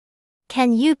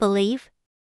Can you believe?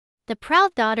 The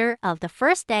proud daughter of the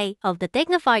first day of the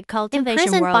dignified cultivation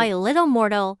Imprisoned world by a little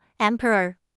mortal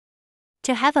emperor.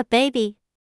 To have a baby.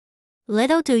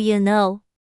 Little do you know,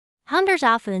 hunters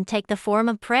often take the form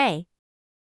of prey.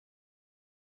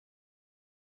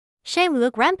 Shame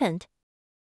looked rampant.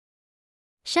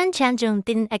 Shen Changjun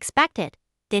didn't expect it,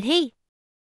 did he?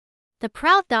 The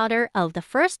proud daughter of the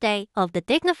first day of the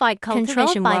dignified cultivation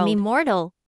Controlled by world. me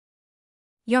Mortal.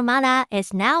 Your mana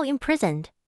is now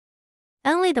imprisoned.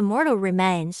 Only the mortal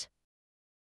remains.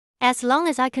 As long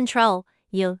as I control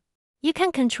you, you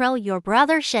can control your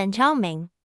brother Shen Chaoming,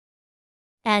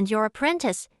 and your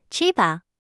apprentice, Chiba,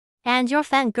 and your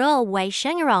fangirl Wei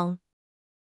Shenrong.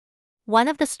 One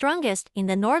of the strongest in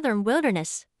the northern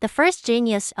wilderness, the first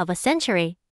genius of a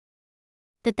century.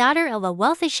 The daughter of a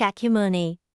wealthy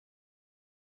Shakyamuni.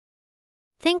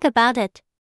 Think about it.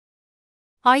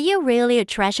 Are you really a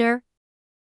treasure?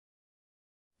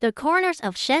 The corners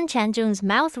of Shen Changjun's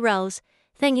mouth rose,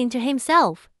 thinking to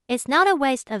himself, it's not a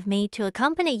waste of me to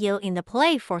accompany you in the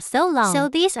play for so long. So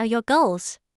these are your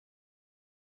goals.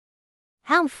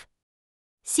 Humph.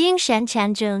 Seeing Shen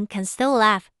Changjun can still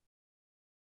laugh.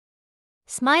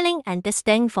 Smiling and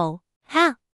disdainful.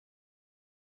 Ha!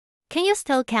 Can you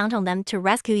still count on them to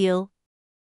rescue you?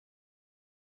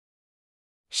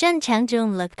 Shen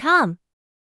Changjun looked calm.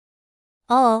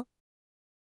 Oh.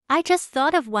 I just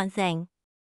thought of one thing.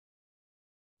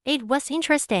 It was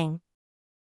interesting.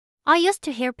 I used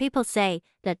to hear people say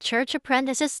that church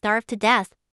apprentices starve to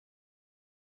death.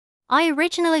 I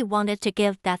originally wanted to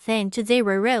give that thing to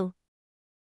Ziruru.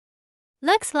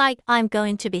 Looks like I'm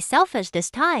going to be selfish this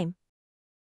time.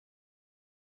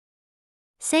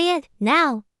 Say it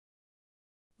now.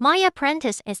 My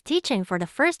apprentice is teaching for the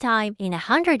first time in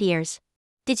 100 years.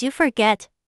 Did you forget?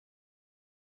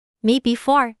 Me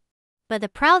before. But the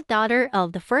proud daughter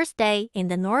of the first day in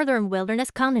the northern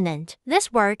wilderness continent. This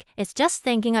work is just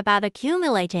thinking about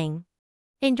accumulating.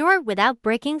 Endure without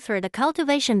breaking through the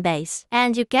cultivation base,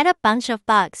 and you get a bunch of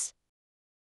bugs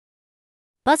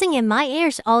buzzing in my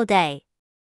ears all day.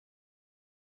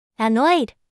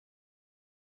 Annoyed.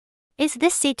 Is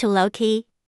this seed too low-key?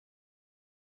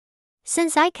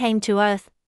 Since I came to Earth,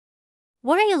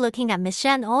 what are you looking at Miss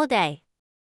Shen all day?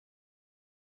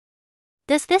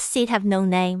 Does this seed have no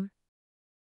name?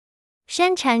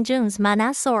 Shen Changjun's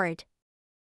mana soared.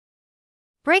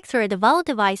 Break through the vowed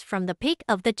device from the peak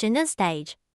of the Jindan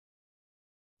stage.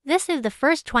 This is the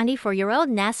first 24-year-old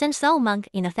nascent soul monk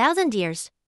in 1,000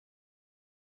 years.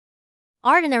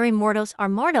 Ordinary mortals are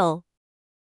mortal.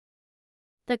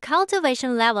 The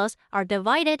cultivation levels are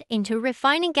divided into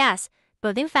refining gas,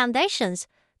 building foundations,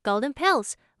 golden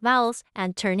pills, vowels,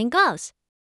 and turning gods.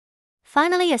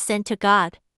 Finally ascend to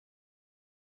God.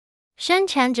 Shen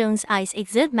Changjun's eyes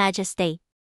exude majesty.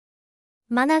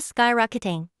 Mana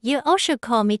skyrocketing. You all should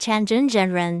call me Changjun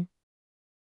Zhenren.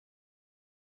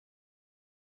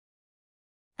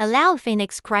 A loud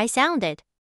phoenix cry sounded.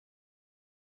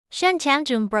 Shen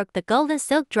Changjun broke the golden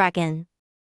silk dragon.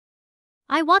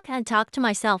 I walk and talk to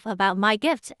myself about my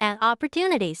gifts and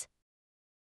opportunities.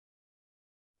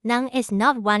 None is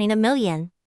not 1 in a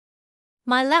million.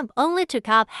 My lamp only took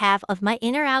up half of my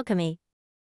inner alchemy.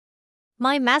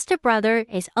 My master brother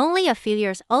is only a few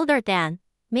years older than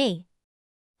me.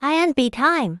 I am be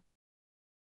time.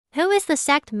 Who is the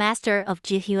sect master of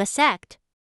Mingyue sect?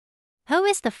 Who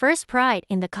is the first pride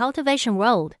in the cultivation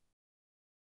world?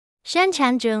 Shen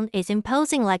Changjun is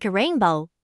imposing like a rainbow.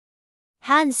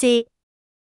 Hanzi,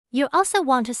 you also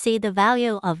want to see the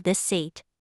value of this seat.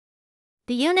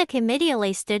 The eunuch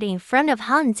immediately stood in front of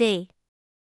Hanzi,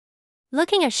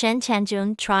 looking at Shen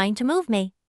Changjun trying to move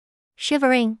me,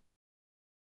 shivering.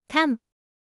 Come.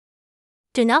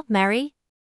 Do not marry.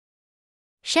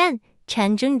 Shen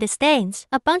Changjun disdains.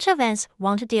 A bunch of ants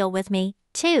want to deal with me,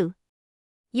 too.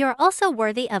 You're also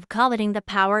worthy of coveting the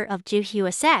power of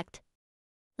Mingyue sect.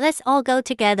 Let's all go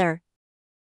together.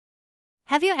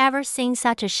 Have you ever seen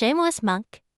such a shameless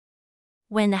monk?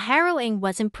 When the heroine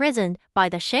was imprisoned by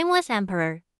the shameless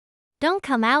emperor, don't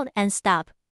come out and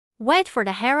stop. Wait for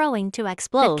the heroine to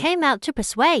explode. That came out to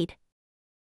persuade.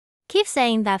 Keep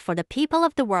saying that for the people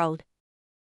of the world.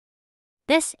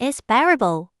 This is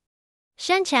bearable.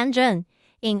 Shen Changjun,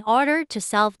 in order to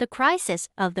solve the crisis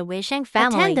of the Weisheng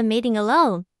family, attend the meeting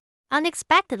alone.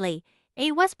 Unexpectedly,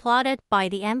 it was plotted by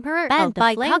the emperor of the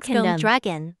Flame Kingdom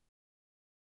dragon.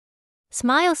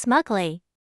 Smile smugly.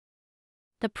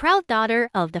 The proud daughter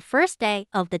of the first day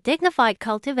of the dignified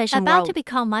cultivation about to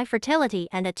become my fertility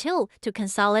and a tool to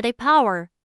consolidate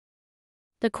power.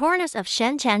 The corners of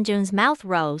Shen Changjun's mouth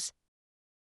rose.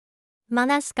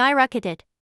 Mana skyrocketed.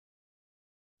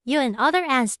 You and other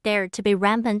ants dare to be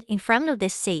rampant in front of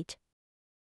this seat.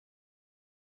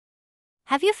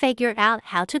 Have you figured out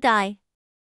how to die?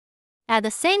 At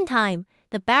the same time,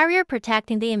 the barrier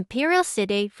protecting the imperial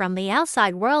city from the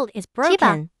outside world is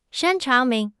broken. Shen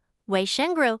Chaoming, Wei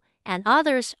Shengru, and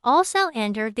others also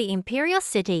entered the imperial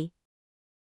city.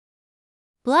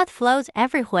 Blood flows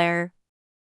everywhere.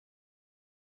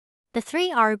 The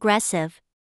three are aggressive.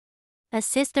 A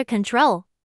sister control.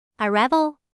 A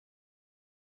rebel.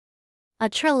 A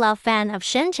true love fan of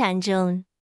Shen Changjun.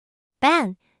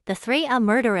 Ban, the three are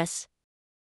murderous.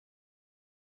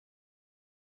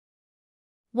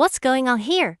 What's going on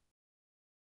here?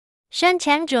 Shen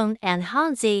Changjun and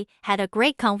Hanzi had a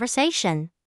great conversation.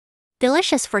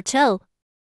 Delicious for two.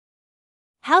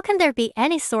 How can there be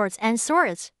any swords and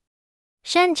swords?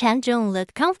 Shen Changjun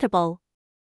looked comfortable.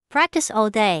 Practice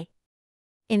all day.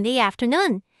 In the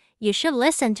afternoon, you should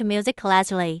listen to music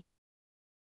classically.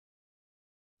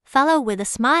 Follow with a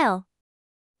smile.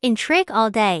 Intrigue all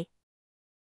day.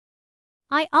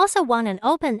 I also want an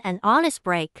open and honest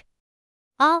break.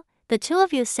 Oh, the two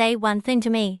of you say one thing to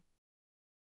me.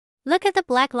 Look at the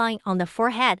black line on the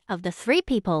forehead of the three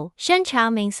people. Shen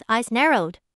Chaoming's eyes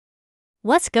narrowed.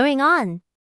 What's going on?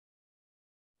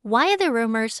 Why are the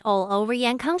rumors all over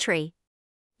Yan country?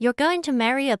 You're going to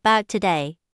marry a bud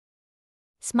today.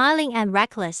 Smiling and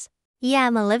reckless. Yeah,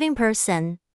 I'm a living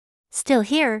person. Still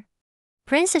here.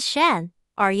 Princess Shen,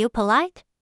 are you polite?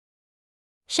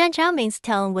 Shen Chaoming's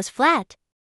tone was flat.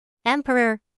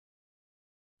 Emperor.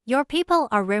 Your people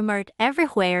are rumored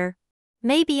everywhere.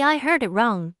 Maybe I heard it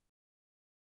wrong.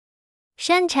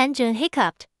 Shen Changjun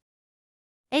hiccuped.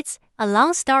 It's a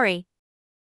long story.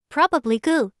 Probably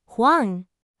Gu Huang.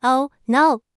 Oh,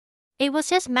 no. It was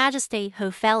His Majesty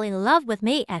who fell in love with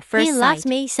me at first sight. He loves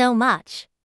me so much.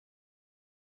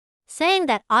 Saying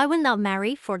that I will not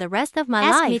marry for the rest of my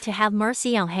life. Ask me to have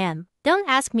mercy on him. Don't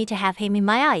ask me to have him in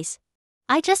my eyes.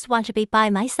 I just want to be by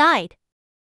my side.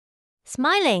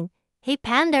 Smiling, he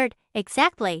pandered,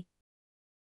 exactly.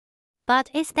 But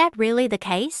is that really the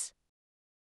case?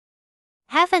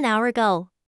 Half an hour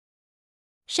ago.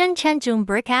 Shen Changjun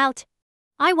broke out.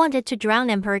 I wanted to drown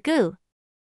Emperor Gu.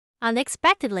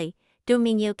 Unexpectedly, Du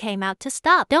Mingyue came out to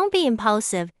stop. Don't be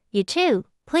impulsive, you two.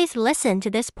 Please listen to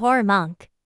this poor monk.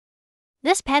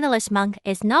 This penniless monk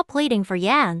is not pleading for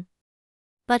Yan,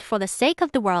 but for the sake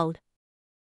of the world.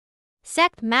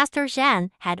 Sect Master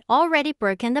Zhan had already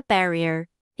broken the barrier.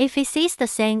 If he sees the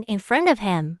scene in front of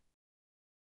him,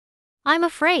 I'm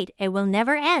afraid it will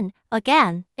never end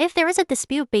again. If there is a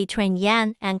dispute between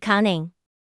Yan and Cunning,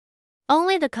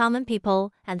 only the common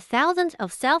people and thousands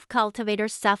of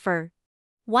self-cultivators suffer.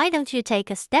 Why don't you take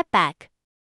a step back?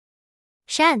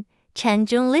 Shen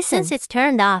Changjun listens. Since it's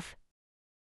turned off.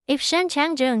 If Shen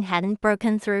Changjun hadn't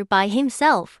broken through by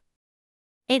himself,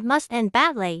 it must end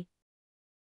badly.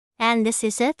 And this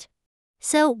is it?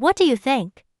 So what do you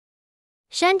think?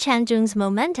 Shen Changjun's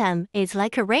momentum is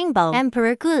like a rainbow.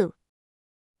 Emperor Gu.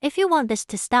 If you want this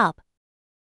to stop,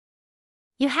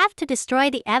 you have to destroy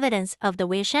the evidence of the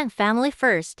Wei Shen family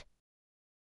first.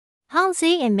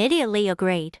 Hanzi immediately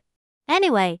agreed.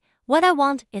 Anyway, what I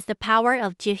want is the power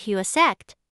of Jihua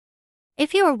sect.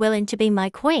 If you are willing to be my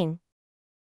queen,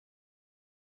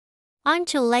 I'm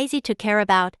too lazy to care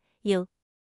about you.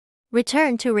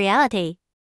 Return to reality.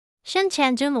 Shen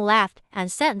Changjun laughed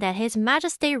and said that His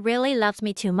Majesty really loves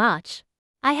me too much.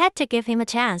 I had to give him a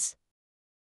chance.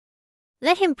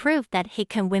 Let him prove that he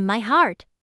can win my heart.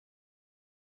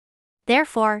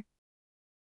 Therefore,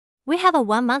 we have a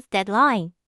 1-month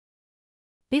deadline.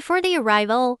 Before the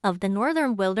arrival of the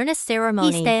Northern Wilderness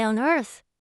Ceremony, he stay on Earth.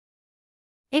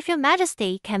 If Your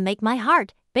Majesty can make my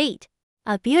heart beat,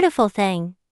 a beautiful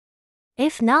thing.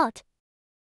 If not,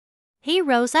 he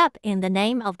rose up in the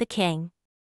name of the king.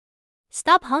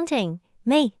 Stop haunting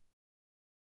me.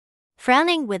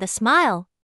 Frowning with a smile.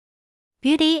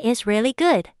 Beauty is really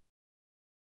good.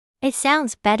 It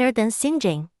sounds better than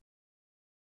singeing.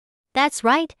 That's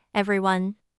right,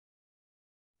 everyone.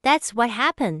 That's what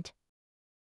happened.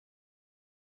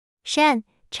 Shen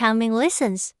Chaoming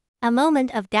listens, a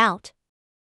moment of doubt.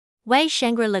 Wei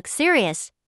Shengru looked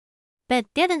serious,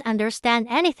 but didn't understand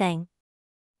anything.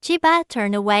 Chiba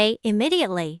turned away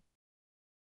immediately.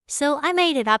 So I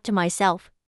made it up to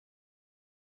myself.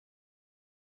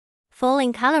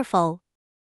 Falling colorful.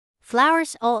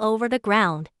 Flowers all over the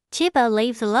ground. Chiba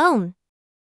leaves alone.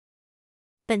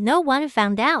 But no one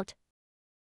found out.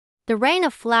 The rain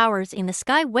of flowers in the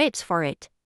sky waits for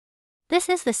it. This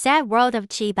is the sad world of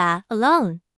Chiba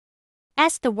alone.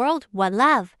 Ask the world what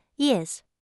love is.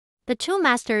 The two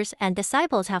masters and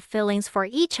disciples have feelings for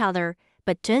each other,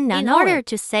 but do not know it. In order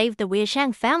to save the Wei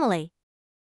Shen family,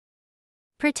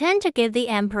 Pretend to give the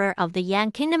emperor of the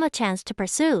Yang Kingdom a chance to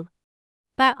pursue.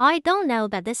 But I don't know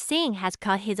that this scene has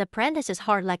cut his apprentice's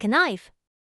heart like a knife.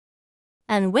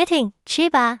 Unwitting,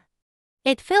 Chiba.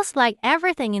 It feels like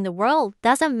everything in the world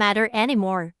doesn't matter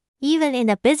anymore, even in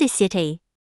a busy city.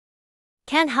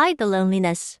 Can't hide the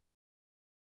loneliness.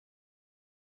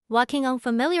 Walking on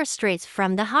familiar streets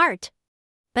from the heart.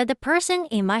 But the person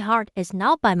in my heart is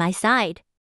not by my side.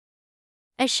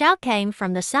 A shout came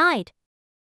from the side.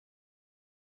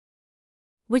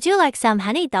 Would you like some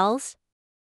honey dolls?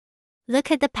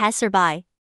 Look at the passerby.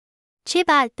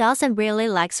 Chiba doesn't really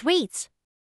like sweets.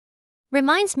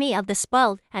 Reminds me of the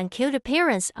spoiled and cute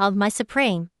appearance of my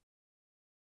supreme.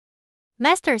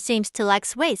 Master seems to like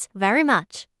sweets very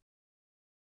much.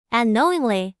 And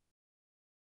knowingly,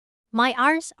 my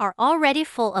arms are already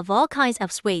full of all kinds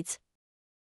of sweets.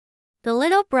 The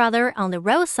little brother on the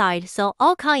roadside saw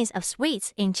all kinds of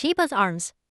sweets in Chiba's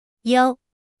arms. Yo,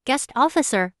 guest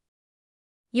officer.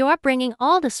 You are bringing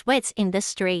all the sweets in this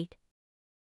street.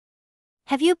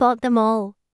 Have you bought them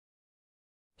all?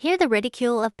 Hear the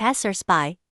ridicule of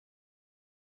passers-by.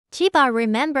 Chiba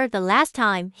remembered the last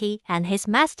time he and his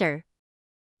master.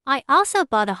 I also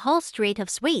bought a whole street of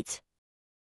sweets.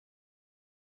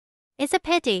 It's a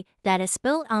pity that it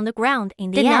spilled on the ground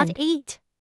in the end. Did not eat.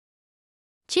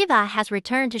 Chiba has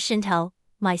returned to Shinto.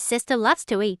 My sister loves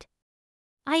to eat.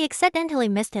 I accidentally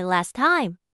missed it last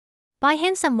time. Buy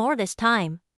him some more this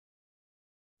time.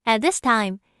 At this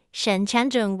time, Shen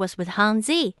Changjun was with Han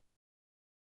Zi.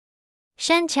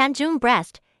 Shen Changjun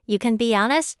breast, you can be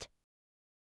honest.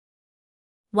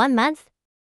 1 month?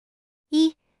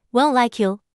 Won't like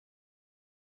you.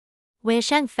 We're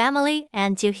Shen family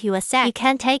and do you accept you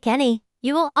can't take any.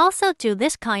 You will also do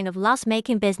this kind of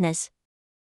loss-making business.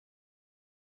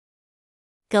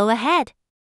 Go ahead.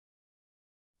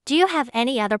 Do you have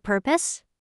any other purpose?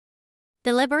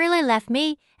 Deliberately left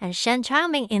me and Shen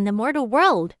Chaoming in the mortal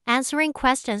world, answering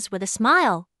questions with a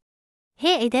smile.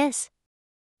 Here it is.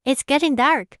 It's getting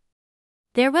dark.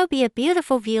 There will be a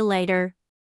beautiful view later,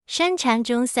 Shen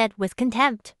Changjun said with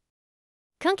contempt.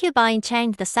 Concubine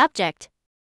changed the subject.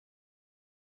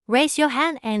 Raise your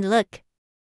hand and look.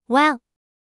 Well.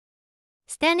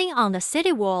 Standing on the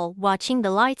city wall watching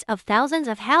the lights of thousands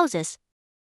of houses.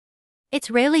 It's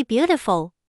really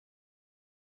beautiful.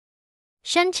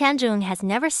 Shen Changjun has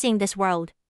never seen this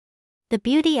world. The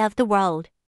beauty of the world.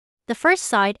 The first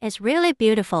sight is really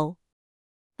beautiful.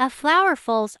 A flower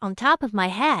falls on top of my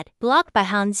head, blocked by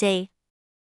Han Zi.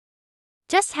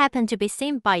 Just happened to be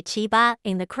seen by Chiba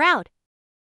in the crowd.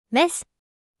 Miss,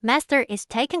 Master is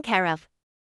taken care of.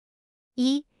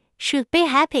 Should be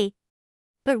happy.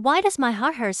 But why does my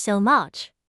heart hurt so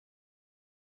much?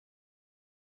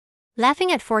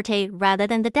 Laughing at 40 rather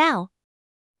than the Tao.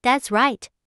 That's right.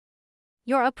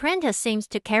 Your apprentice seems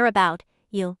to care about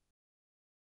you.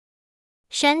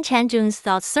 Shen Changjun's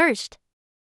thoughts surged.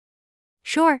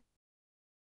 Sure.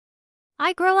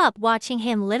 I grow up watching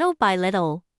him little by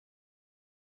little.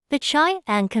 But shy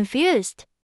and confused.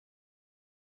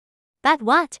 But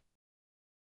what?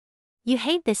 You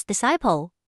hate this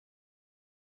disciple?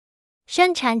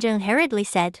 Shen Changjun hurriedly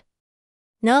said.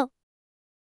 No.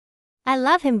 I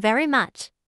love him very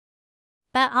much.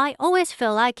 But I always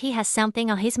feel like he has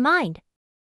something on his mind.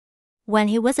 When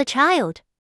he was a child,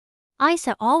 eyes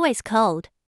are always cold.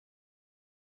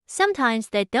 Sometimes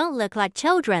they don't look like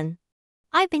children.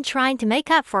 I've been trying to make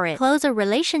up for it. Closer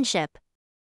relationship.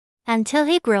 Until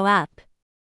he grew up.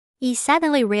 He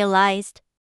suddenly realized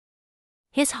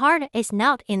his heart is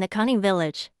not in the cunning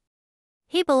village.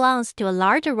 He belongs to a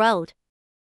larger world.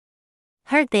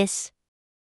 Heard this.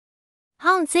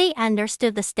 Han Zi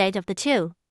understood the state of the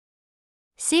two.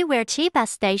 See where Chiba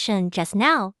stationed just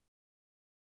now.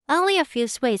 Only a few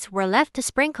sweets were left to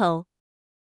sprinkle.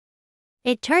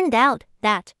 It turned out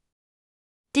that.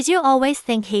 Did you always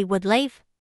think he would leave?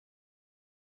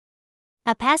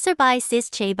 A passerby sees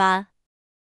Chiba.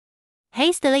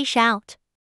 Hastily shout.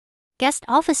 Guest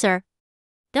officer,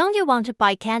 don't you want to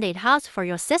buy candied house for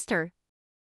your sister?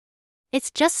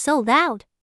 It's just sold out.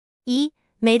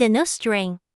 Made a no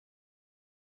string.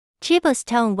 Chiba's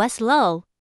tone was low.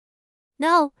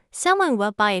 No, someone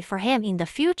will buy it for him in the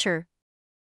future.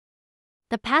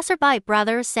 The passerby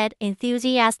brother said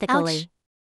enthusiastically. Ouch.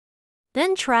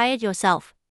 Then try it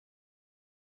yourself.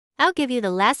 I'll give you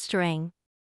the last string.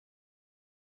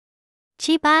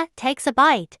 Chiba takes a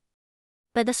bite.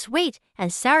 But the sweet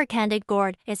and sour candied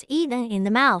gourd is eaten in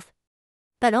the mouth.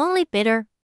 But only bitter.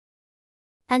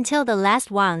 Until the last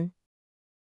one.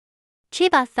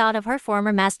 Chiba thought of her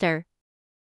former master.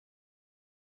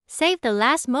 Save the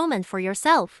last moment for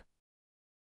yourself.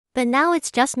 But now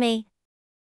it's just me.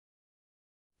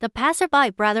 The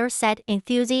passerby brother said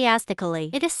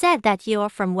enthusiastically. It is said that you are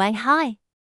from Wanghai.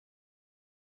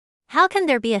 How can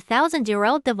there be a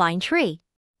 1,000-year-old divine tree?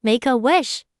 Make a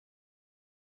wish.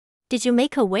 Did you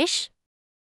make a wish?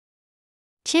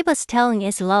 Chiba's tone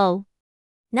is low.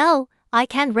 No, I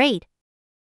can't read.